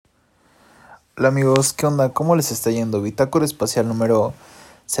Hola amigos, ¿qué onda? ¿Cómo les está yendo? Bitácora espacial número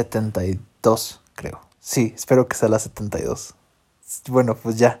 72, creo. Sí, espero que sea la 72. Bueno,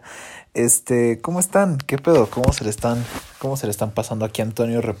 pues ya. ¿Cómo están? ¿Qué pedo? ¿Cómo se le están pasando aquí a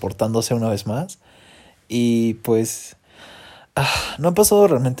Antonio reportándose una vez más? Y pues, no ha pasado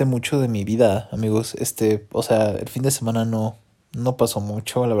realmente mucho de mi vida, amigos. El fin de semana no pasó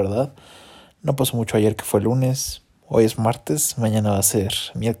mucho, la verdad. No pasó mucho ayer que fue lunes. Hoy es martes, mañana va a ser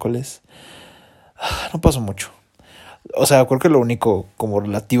miércoles. No pasó mucho. O sea, creo que lo único como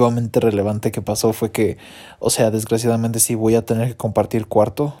relativamente relevante que pasó fue que, o sea, desgraciadamente sí voy a tener que compartir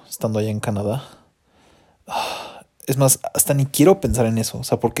cuarto estando allá en Canadá. Es más, hasta ni quiero pensar en eso, o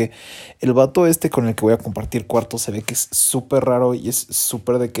sea, porque el vato este con el que voy a compartir cuarto se ve que es súper raro y es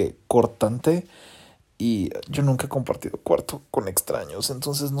súper de que cortante y yo nunca he compartido cuarto con extraños,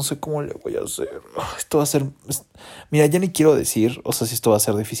 entonces no sé cómo le voy a hacer. Esto va a ser... Mira, ya ni quiero decir, o sea, si esto va a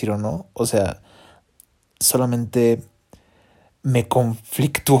ser difícil o no, o sea, solamente me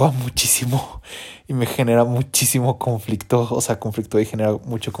conflictúa muchísimo y me genera muchísimo conflicto, o sea, conflicto y genera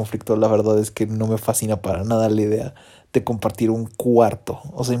mucho conflicto. La verdad es que no me fascina para nada la idea de compartir un cuarto.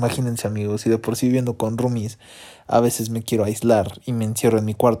 O sea, imagínense amigos, si de por sí viviendo con roomies a veces me quiero aislar y me encierro en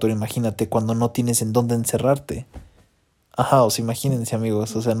mi cuarto, imagínate cuando no tienes en dónde encerrarte. Ajá, o sea, imagínense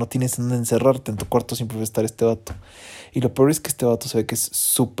amigos, o sea, no tienes en dónde encerrarte, en tu cuarto siempre va a estar este vato. Y lo peor es que este vato se ve que es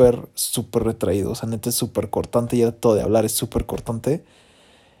súper, súper retraído, o sea, neta es súper cortante, ya todo de hablar es súper cortante.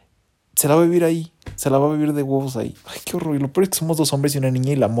 Se la va a vivir ahí, se la va a vivir de huevos ahí. Ay, qué horror. Y lo peor es que somos dos hombres y una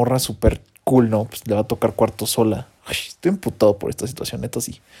niña y la morra súper cool, ¿no? Pues le va a tocar cuarto sola. Ay, estoy emputado por esta situación, neta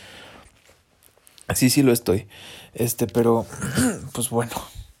sí. Sí lo estoy. Pero, pues bueno,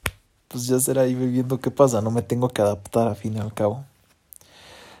 pues ya será ahí viviendo qué pasa, no me tengo que adaptar a fin y al cabo.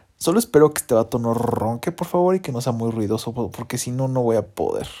 Solo espero que este vato no ronque, por favor, y que no sea muy ruidoso, porque si no, no voy a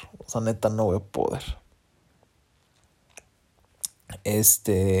poder. O sea, neta, no voy a poder.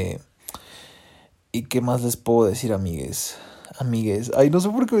 Este... ¿Y qué más les puedo decir, amigues? Amigues. Ay, no sé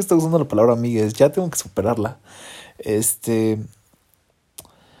por qué me está usando la palabra amigues. Ya tengo que superarla. Este...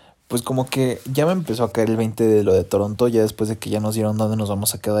 Pues como que ya me empezó a caer el 20 de lo de Toronto, ya después de que ya nos dieron dónde nos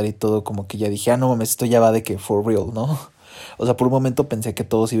vamos a quedar y todo, como que ya dije, no mames, esto ya va de que for real, ¿no? O sea, por un momento pensé que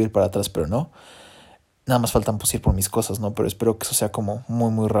todo se iba a ir para atrás, pero no. Nada más faltan pues ir por mis cosas, ¿no? Pero espero que eso sea como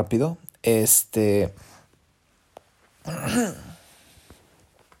muy, muy rápido. ¿Qué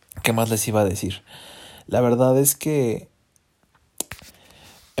más les iba a decir? La verdad es que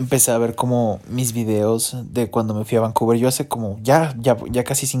empecé a ver como mis videos de cuando me fui a Vancouver. Yo hace como ya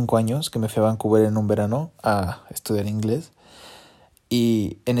casi 5 años que me fui a Vancouver en un verano a estudiar inglés.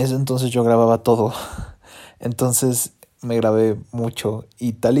 Y en ese entonces yo grababa todo. Entonces me grabé mucho.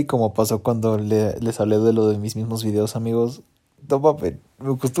 Y tal y como pasó cuando les hablé de lo de mis mismos videos, amigos. No mames,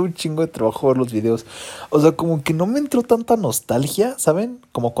 me costó un chingo de trabajo ver los videos. O sea, como que no me entró tanta nostalgia, ¿saben?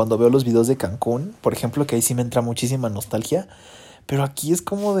 Como cuando veo los videos de Cancún, por ejemplo, que ahí sí me entra muchísima nostalgia. Pero aquí es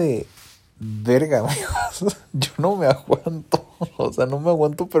como de verga, amigos. Yo no me aguanto. O sea, no me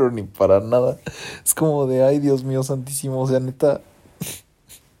aguanto, pero ni para nada. Es como de, ay, Dios mío santísimo. O sea, neta.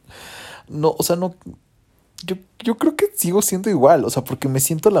 No, o sea, no. Yo creo que sigo siendo igual. O sea, porque me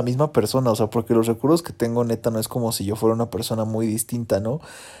siento la misma persona. O sea, porque los recuerdos que tengo, neta, no es como si yo fuera una persona muy distinta, ¿no?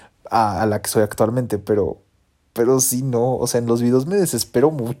 A la que soy actualmente. Pero sí, no. O sea, en los videos me desespero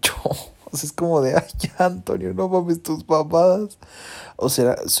mucho. O sea, es como de, ay, ya, Antonio, no mames tus mamadas. O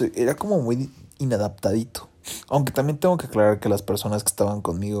sea, era como muy inadaptadito. Aunque también tengo que aclarar que las personas que estaban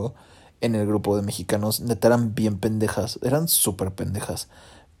conmigo en el grupo de mexicanos, neta, eran bien pendejas. Eran súper pendejas.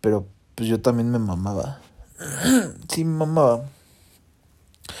 Pero pues yo también me mamaba. Sí, me mamaba.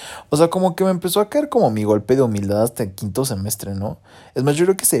 O sea, como que me empezó a caer como mi golpe de humildad hasta el quinto semestre, ¿no? Es más, yo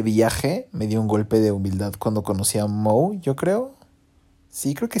creo que ese viaje me dio un golpe de humildad cuando conocí a Mo, yo creo.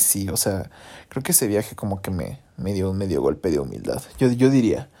 Sí, creo que sí. O sea, creo que ese viaje como que me dio un medio golpe de humildad. Yo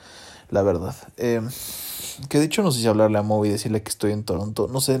diría, la verdad. Que de hecho no sé si hablarle a Mo y decirle que estoy en Toronto.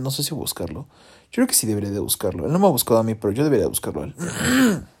 No sé si buscarlo. Yo creo que sí debería de buscarlo. Él no me ha buscado a mí, pero yo debería de buscarlo a él.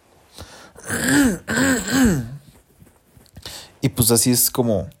 Y pues así es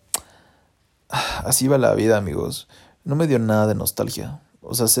como... Así va la vida, amigos. No me dio nada de nostalgia.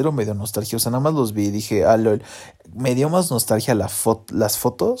 O sea, cero me dio nostalgia. O sea, nada más los vi y dije, lol. Me dio más nostalgia las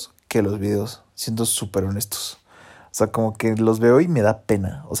fotos que los videos, siendo súper honestos. O sea, como que los veo y me da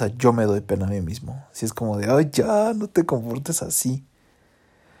pena. O sea, yo me doy pena a mí mismo. Así es como de, ay, ya, no te comportes así.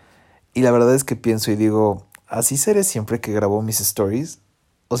 Y la verdad es que pienso y digo, así seré siempre que grabo mis stories.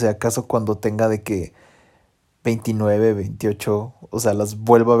 O sea, ¿acaso cuando tenga de que 29, 28, o sea, las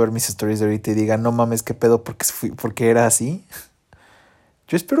vuelvo a ver mis stories de ahorita y diga, no mames, qué pedo, porque era así?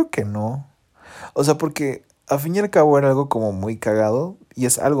 Yo espero que no. O sea, porque a fin y al cabo era algo como muy cagado. Y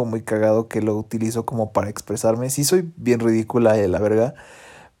es algo muy cagado que lo utilizo como para expresarme. Sí soy bien ridícula de la verga.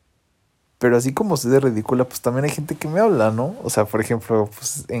 Pero así como soy de ridícula, pues también hay gente que me habla, ¿no? O sea, por ejemplo,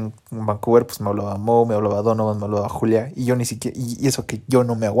 pues en Vancouver, pues me hablaba Mo, me hablaba Donovan, me hablaba Julia. Y yo ni siquiera... Y eso que yo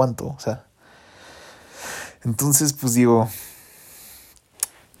no me aguanto, o sea. Entonces, pues digo...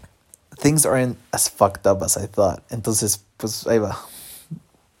 Things aren't as fucked up as I thought. Entonces, pues ahí va.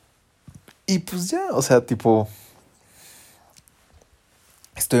 Y pues ya, o sea, tipo...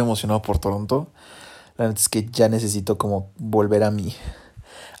 Estoy emocionado por Toronto. La neta es que ya necesito como volver a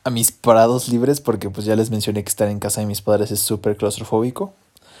mis parados libres porque pues ya les mencioné que estar en casa de mis padres es súper claustrofóbico.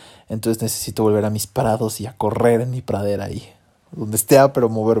 Entonces necesito volver a mis parados y a correr en mi pradera ahí. Donde esté, pero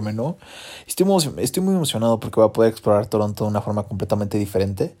moverme, ¿no? Estoy muy emocionado porque voy a poder explorar Toronto de una forma completamente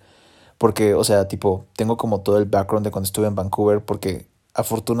diferente. Porque, o sea, tipo, tengo como todo el background de cuando estuve en Vancouver. Porque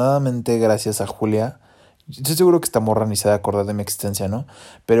afortunadamente, gracias a Julia, estoy seguro que esta morra ni se va a acordar de mi existencia, ¿no?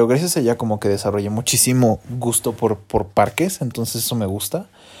 Pero gracias a ella como que desarrollé muchísimo gusto por parques. Entonces eso me gusta.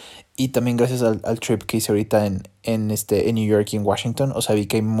 Y también gracias al trip que hice ahorita en New York y en Washington. O sea, vi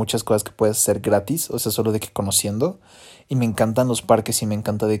que hay muchas cosas que puedes hacer gratis. O sea, solo de que conociendo. Y me encantan los parques y me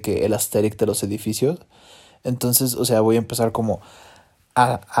encanta de que el aesthetic de los edificios. Entonces, o sea, voy a empezar como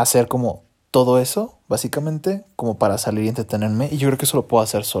a hacer como todo eso, básicamente, como para salir y entretenerme. Y yo creo que eso lo puedo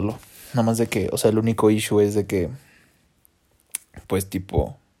hacer solo. Nada más de que, o sea, el único issue es de que, pues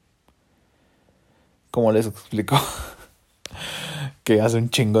tipo, ¿cómo les explico? Que hace un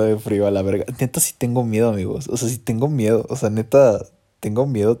chingo de frío a la verga. Neta, sí tengo miedo, amigos. O sea, sí tengo miedo. O sea, neta, tengo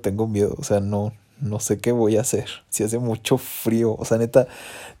miedo, tengo miedo. O sea, no sé qué voy a hacer. Si hace mucho frío. O sea, neta,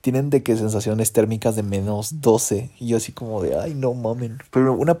 tienen de que sensaciones térmicas de -12. Y yo así como de, ay, no mamen.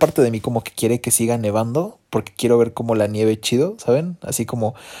 Pero una parte de mí como que quiere que siga nevando. Porque quiero ver como la nieve chido, ¿saben? Así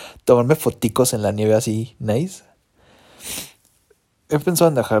como tomarme foticos en la nieve así, nice. He pensado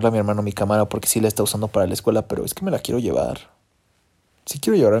en dejarle a mi hermano mi cámara porque sí la está usando para la escuela, pero es que me la quiero llevar. Sí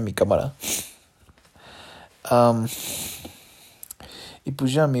quiero llevar mi cámara. Am, y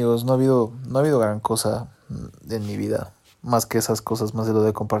pues ya amigos, no ha habido gran cosa en mi vida. Más que esas cosas, más de lo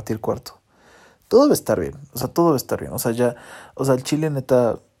de compartir cuarto. Todo va a estar bien. O sea, todo va a estar bien. O sea, ya, o sea, el chile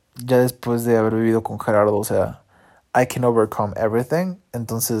neta, ya después de haber vivido con Gerardo, o sea, I can overcome everything.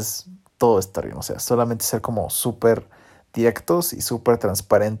 Entonces, todo va a estar bien. O sea, solamente ser como súper directos y súper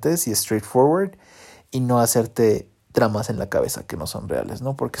transparentes y straightforward. Y no hacerte dramas en la cabeza que no son reales,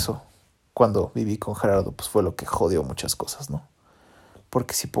 ¿no? Porque eso, cuando viví con Gerardo, pues fue lo que jodió muchas cosas, ¿no?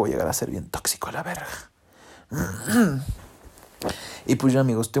 Porque sí puedo llegar a ser bien tóxico a la verga. Y pues ya,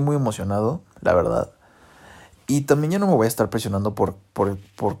 amigos, estoy muy emocionado, la verdad. Y también ya no me voy a estar presionando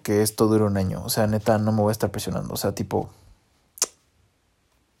porque esto dure un año. O sea, neta, no me voy a estar presionando. O sea, tipo...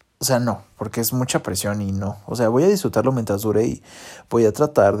 O sea, no, porque es mucha presión y no. O sea, voy a disfrutarlo mientras dure y voy a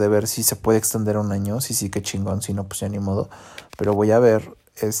tratar de ver si se puede extender a un año. Si sí, qué chingón. Si no, pues ya ni modo. Pero voy a ver,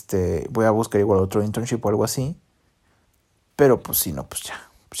 voy a buscar igual otro internship o algo así. Pero pues si no, pues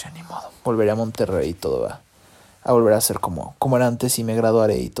ya ni modo. Volveré a Monterrey y todo va a volver a ser como era antes y me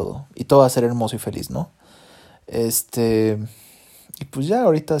graduaré y todo. Y todo va a ser hermoso y feliz, ¿no? Y pues ya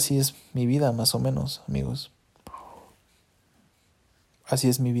ahorita así es mi vida, más o menos, amigos. Así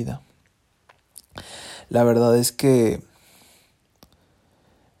es mi vida. La verdad es que,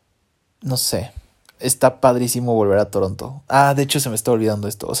 no sé, está padrísimo volver a Toronto. Ah, de hecho se me está olvidando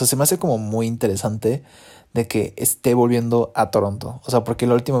esto. O sea, se me hace como muy interesante de que esté volviendo a Toronto. O sea, porque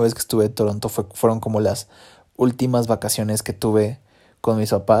la última vez que estuve en Toronto fueron como las últimas vacaciones que tuve con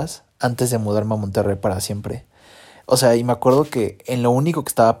mis papás antes de mudarme a Monterrey para siempre. O sea, y me acuerdo que en lo único que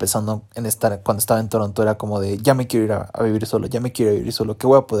estaba pensando en estar cuando estaba en Toronto era como de, ya me quiero ir a vivir solo, ya me quiero vivir solo, ¿qué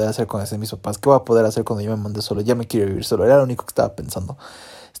voy a poder hacer con ese mis papás? ¿Qué voy a poder hacer cuando yo me mande solo? Ya me quiero vivir solo, era lo único que estaba pensando.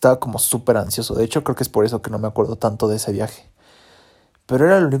 Estaba como súper ansioso, de hecho creo que es por eso que no me acuerdo tanto de ese viaje. Pero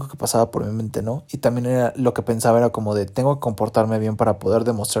era lo único que pasaba por mi mente, ¿no? Y también era lo que pensaba era como de, tengo que comportarme bien para poder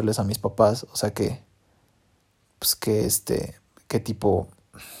demostrarles a mis papás, o sea que, pues que tipo,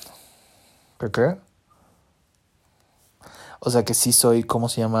 ¿qué? O sea que sí soy, ¿cómo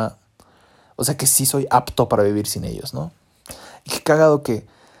se llama? O sea que sí soy apto para vivir sin ellos, ¿no? Y qué cagado que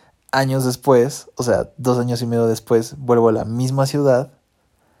años después, o sea, 2 años y medio después, vuelvo a la misma ciudad,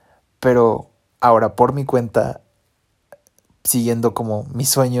 pero ahora por mi cuenta, siguiendo como mis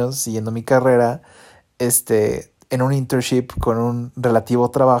sueños, siguiendo mi carrera, en un internship con un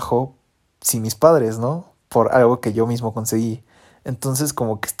relativo trabajo sin mis padres, ¿no? Por algo que yo mismo conseguí. Entonces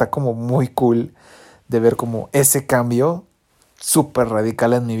como que está como muy cool de ver como ese cambio súper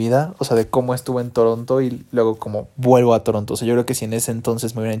radical en mi vida, o sea, de cómo estuve en Toronto y luego como vuelvo a Toronto. O sea, yo creo que si en ese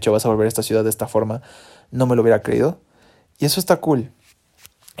entonces me hubieran dicho vas a volver a esta ciudad de esta forma, no me lo hubiera creído. Y eso está cool.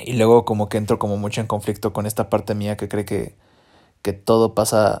 Y luego como que entro como mucho en conflicto con esta parte mía que cree que todo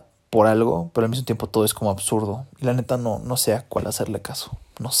pasa por algo, pero al mismo tiempo todo es como absurdo. Y la neta no sé a cuál hacerle caso.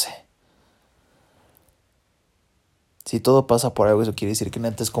 No sé. Si todo pasa por algo, eso quiere decir que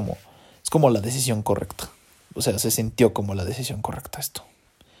neta es como la decisión correcta. O sea, se sintió como la decisión correcta esto.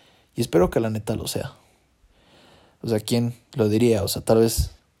 Y espero que la neta lo sea. O sea, ¿quién lo diría? O sea, tal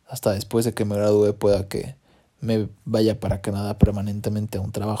vez hasta después de que me gradúe pueda que me vaya para Canadá permanentemente a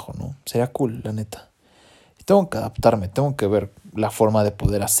un trabajo, ¿no? Sería cool, la neta. Y tengo que adaptarme, tengo que ver la forma de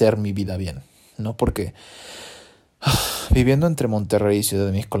poder hacer mi vida bien, ¿no? Porque viviendo entre Monterrey y Ciudad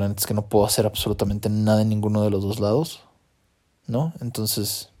de México, la neta es que no puedo hacer absolutamente nada en ninguno de los dos lados, ¿no?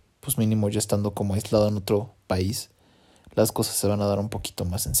 Entonces, pues mínimo ya estando como aislado en otro país, las cosas se van a dar un poquito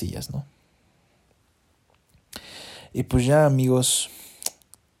más sencillas, ¿no? Y pues ya, amigos,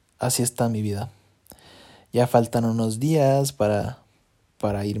 así está mi vida. Ya faltan unos días para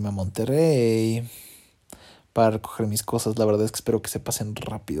irme a Monterrey, para recoger mis cosas. La verdad es que espero que se pasen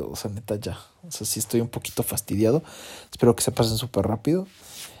rápido, o sea, neta ya. O sea, sí estoy un poquito fastidiado. Espero que se pasen súper rápido.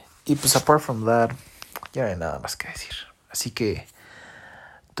 Y pues apart from that, ya no hay nada más que decir. Así que,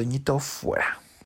 Toñito fuera.